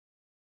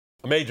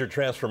A major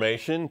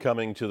transformation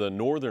coming to the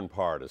northern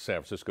part of San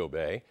Francisco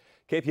Bay.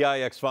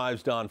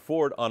 KPIX5's Don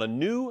Ford on a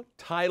new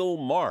tidal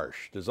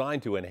marsh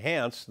designed to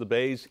enhance the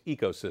bay's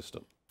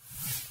ecosystem.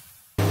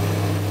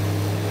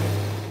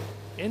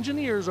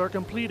 Engineers are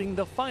completing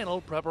the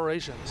final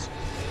preparations,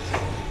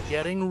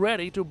 getting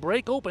ready to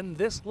break open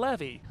this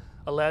levee,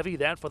 a levee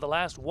that for the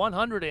last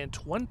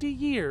 120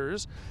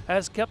 years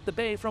has kept the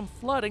bay from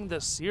flooding the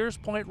Sears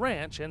Point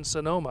ranch in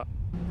Sonoma.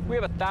 We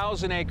have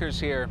 1,000 acres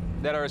here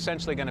that are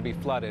essentially going to be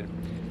flooded.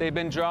 They've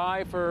been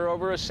dry for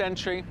over a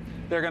century.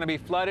 They're going to be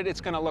flooded.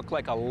 It's going to look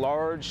like a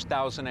large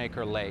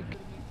 1,000-acre lake.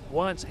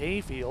 Once hay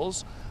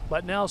fields,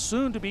 but now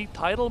soon to be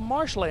tidal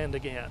marshland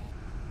again.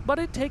 But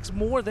it takes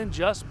more than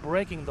just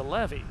breaking the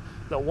levee.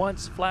 The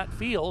once flat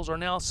fields are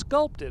now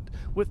sculpted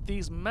with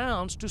these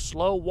mounds to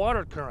slow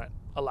water current,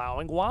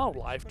 allowing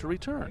wildlife to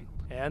return.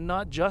 And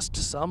not just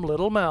some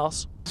little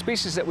mouse.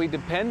 Species that we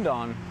depend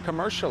on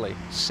commercially.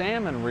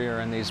 Salmon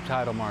rear in these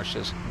tidal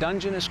marshes.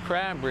 Dungeness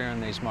crab rear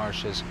in these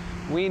marshes.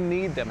 We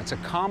need them. It's a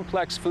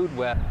complex food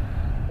web.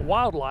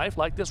 Wildlife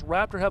like this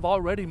raptor have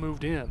already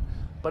moved in,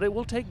 but it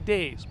will take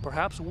days,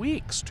 perhaps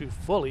weeks, to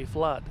fully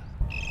flood.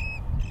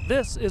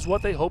 This is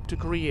what they hope to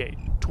create.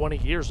 20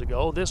 years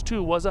ago, this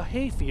too was a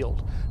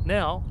hayfield.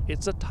 Now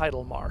it's a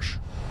tidal marsh.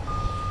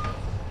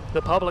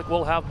 The public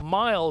will have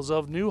miles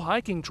of new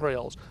hiking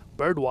trails.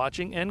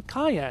 Birdwatching and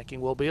kayaking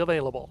will be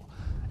available.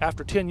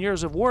 After 10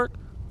 years of work,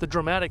 the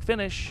dramatic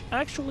finish,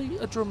 actually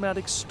a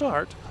dramatic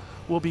start,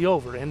 will be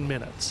over in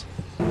minutes.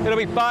 It'll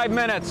be 5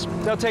 minutes.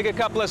 They'll take a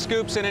couple of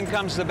scoops and in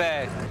comes the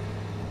bay.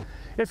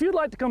 If you'd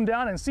like to come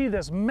down and see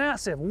this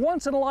massive,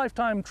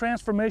 once-in-a-lifetime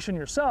transformation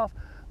yourself,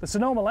 the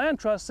Sonoma Land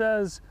Trust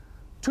says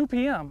 2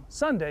 p.m.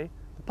 Sunday,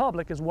 the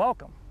public is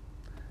welcome.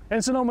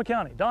 In Sonoma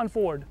County, Don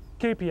Ford,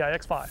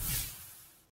 KPIX5.